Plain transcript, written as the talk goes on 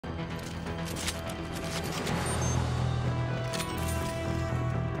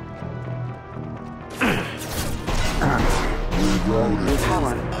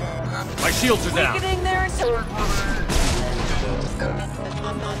Power. My shields are down. Weakening their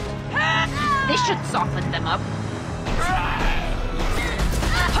This should soften them up.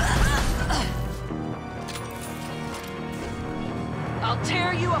 I'll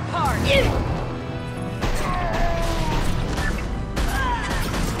tear you apart.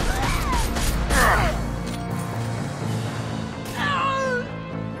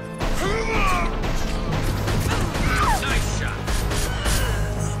 Nice shot.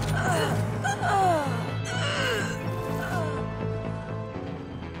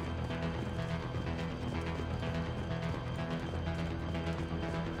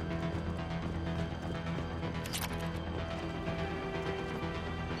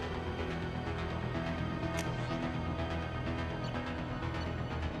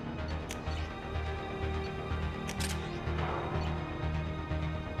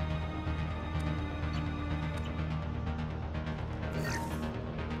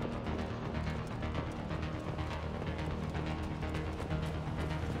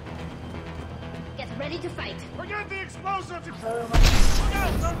 Ready to fight. Forget the explosives! Look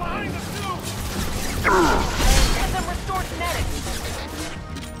out! They're behind us too! Let them restore kinetics.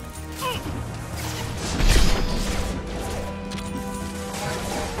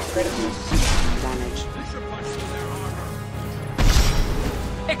 Critical damage. They should punch through their armor.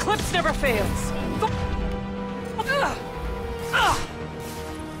 Eclipse never fails.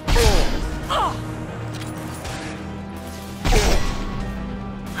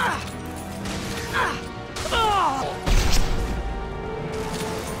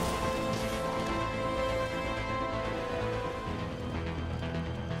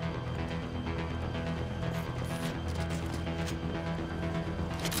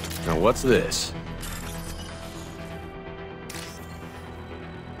 Now what's this?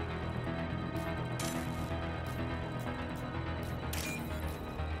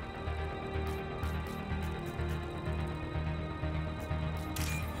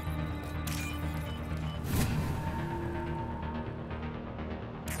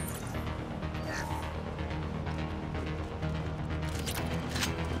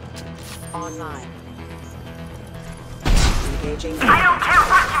 Online. Engaging. I don't care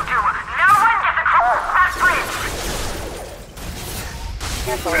what you do! No one gets across that bridge!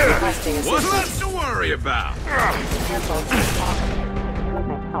 Careful, requesting What's assistance. left to worry about? Careful.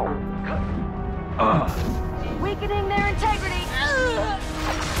 Weakening their integrity.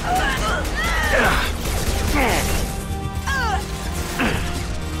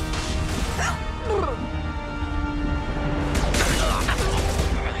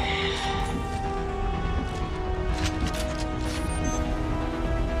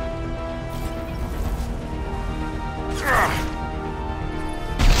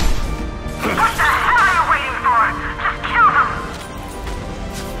 What the hell are you waiting for? Just kill them!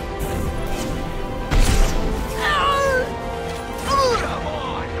 Come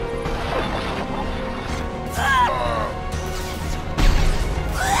on!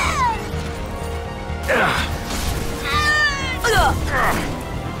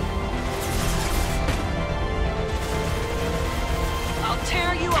 I'll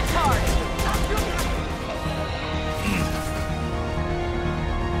tear you apart.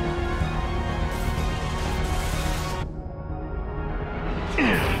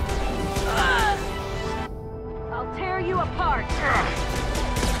 I'll tear you apart.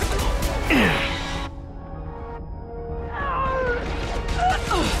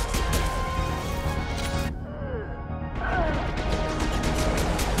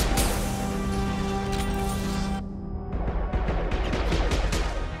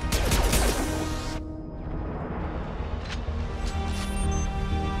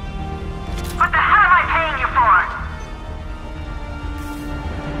 What the hell am I paying you for?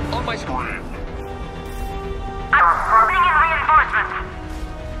 On my screen. We're bringing reinforcements!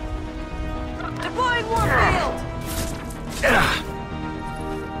 Deploying warfield.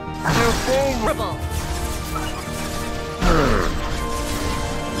 They're vulnerable.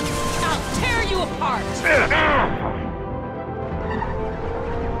 I'll tear you apart. Damn it!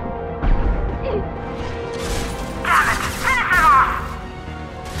 Finish it off!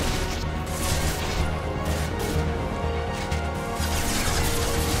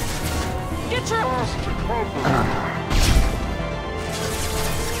 Get your...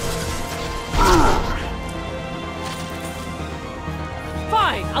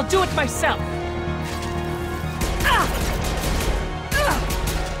 Fine, I'll do it myself.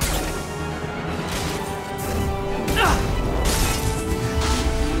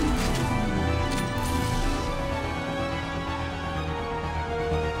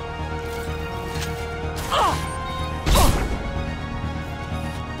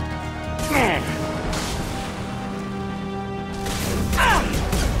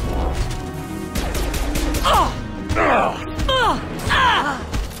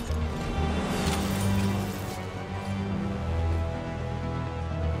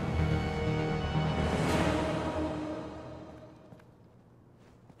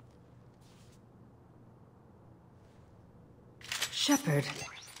 Shepard.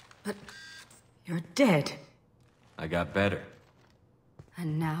 But you're dead. I got better.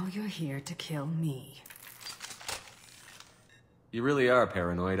 And now you're here to kill me. You really are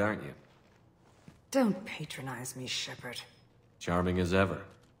paranoid, aren't you? Don't patronize me, Shepard. Charming as ever.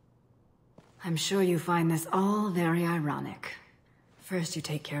 I'm sure you find this all very ironic. First you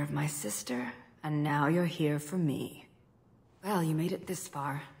take care of my sister, and now you're here for me. Well, you made it this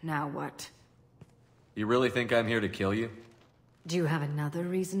far. Now what? You really think I'm here to kill you? Do you have another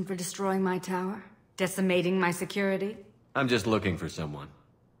reason for destroying my tower? Decimating my security? I'm just looking for someone.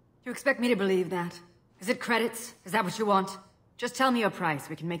 You expect me to believe that? Is it credits? Is that what you want? Just tell me your price.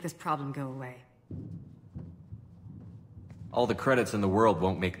 We can make this problem go away. All the credits in the world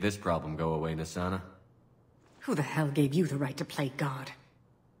won't make this problem go away, Nasana. Who the hell gave you the right to play God?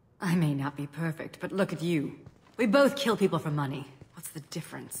 I may not be perfect, but look at you. We both kill people for money. What's the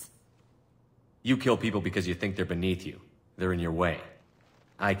difference? You kill people because you think they're beneath you. They're in your way.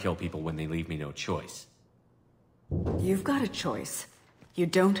 I kill people when they leave me no choice. You've got a choice. You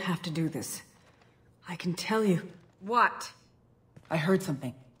don't have to do this. I can tell you... What? I heard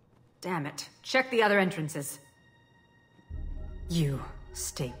something. Damn it. Check the other entrances. You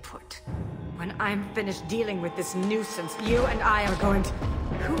stay put. When I'm finished dealing with this nuisance, you and I are going to...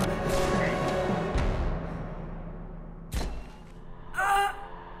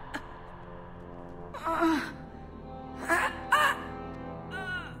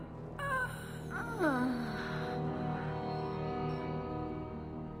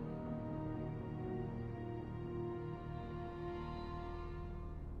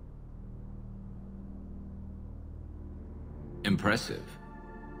 Impressive.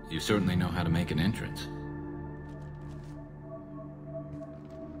 You certainly know how to make an entrance.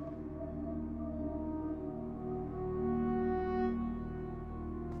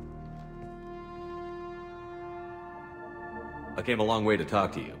 I came a long way to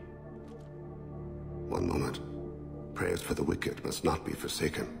talk to you. One moment. Prayers for the wicked must not be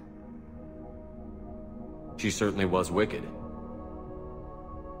forsaken. She certainly was wicked.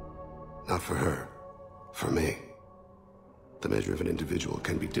 Not for her. For me. The measure of an individual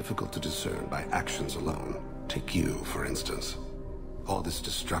can be difficult to discern by actions alone. Take you, for instance. All this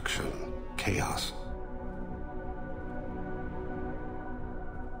destruction, chaos.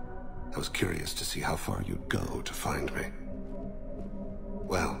 I was curious to see how far you'd go to find me.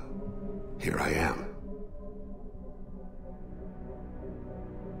 Well, here I am.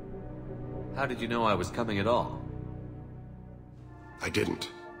 How did you know I was coming at all? I didn't.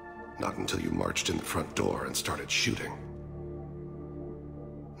 Not until you marched in the front door and started shooting.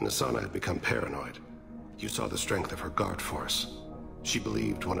 Nasana had become paranoid. You saw the strength of her guard force. She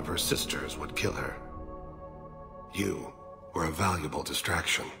believed one of her sisters would kill her. You were a valuable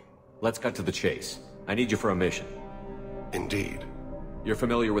distraction. Let's cut to the chase. I need you for a mission. Indeed. You're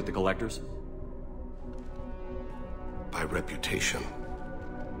familiar with the Collectors? By reputation.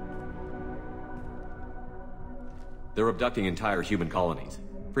 They're abducting entire human colonies.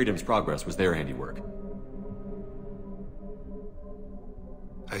 Freedom's Progress was their handiwork.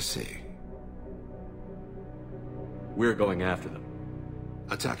 I see. We're going after them.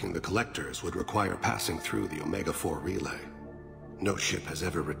 Attacking the Collectors would require passing through the Omega-4 relay. No ship has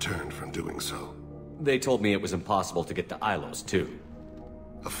ever returned from doing so. They told me it was impossible to get to Ilos, too.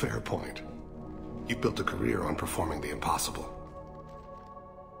 A fair point. You built a career on performing the impossible.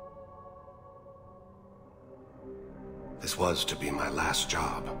 This was to be my last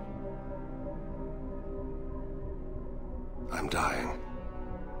job. I'm dying.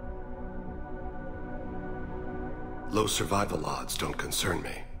 Low survival odds don't concern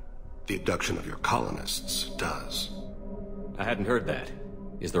me. The abduction of your colonists does. I hadn't heard that.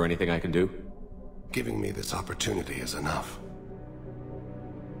 Is there anything I can do? Giving me this opportunity is enough.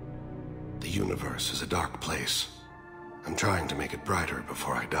 The universe is a dark place. I'm trying to make it brighter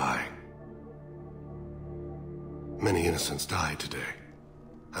before I die. Many innocents died today.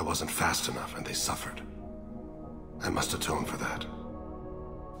 I wasn't fast enough and they suffered. I must atone for that.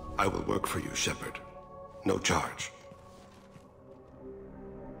 I will work for you, Shepard. No charge.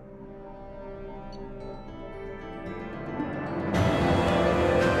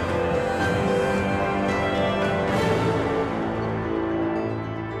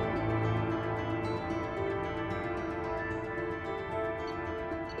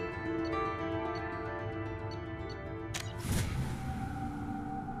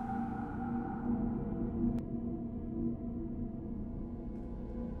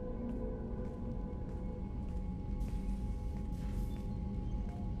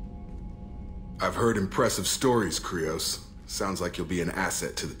 I've heard impressive stories, Krios. Sounds like you'll be an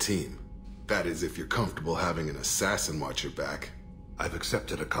asset to the team. That is, if you're comfortable having an assassin watch your back. I've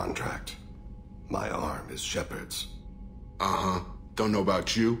accepted a contract. My arm is Shepard's. Uh-huh. Don't know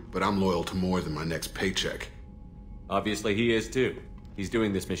about you, but I'm loyal to more than my next paycheck. Obviously he is too. He's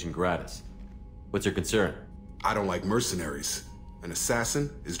doing this mission gratis. What's your concern? I don't like mercenaries. An assassin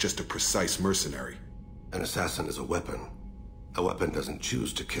is just a precise mercenary. An assassin is a weapon. A weapon doesn't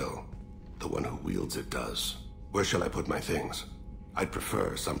choose to kill. The one who wields it does. Where shall I put my things? I'd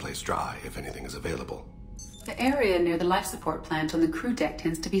prefer someplace dry if anything is available. The area near the life support plant on the crew deck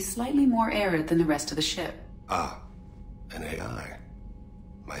tends to be slightly more arid than the rest of the ship. Ah, an AI.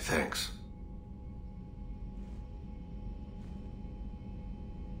 My thanks.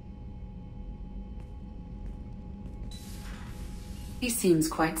 He seems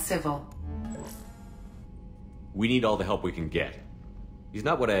quite civil. We need all the help we can get. He's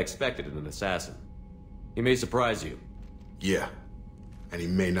not what I expected in an assassin. He may surprise you. Yeah, and he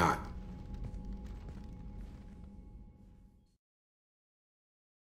may not.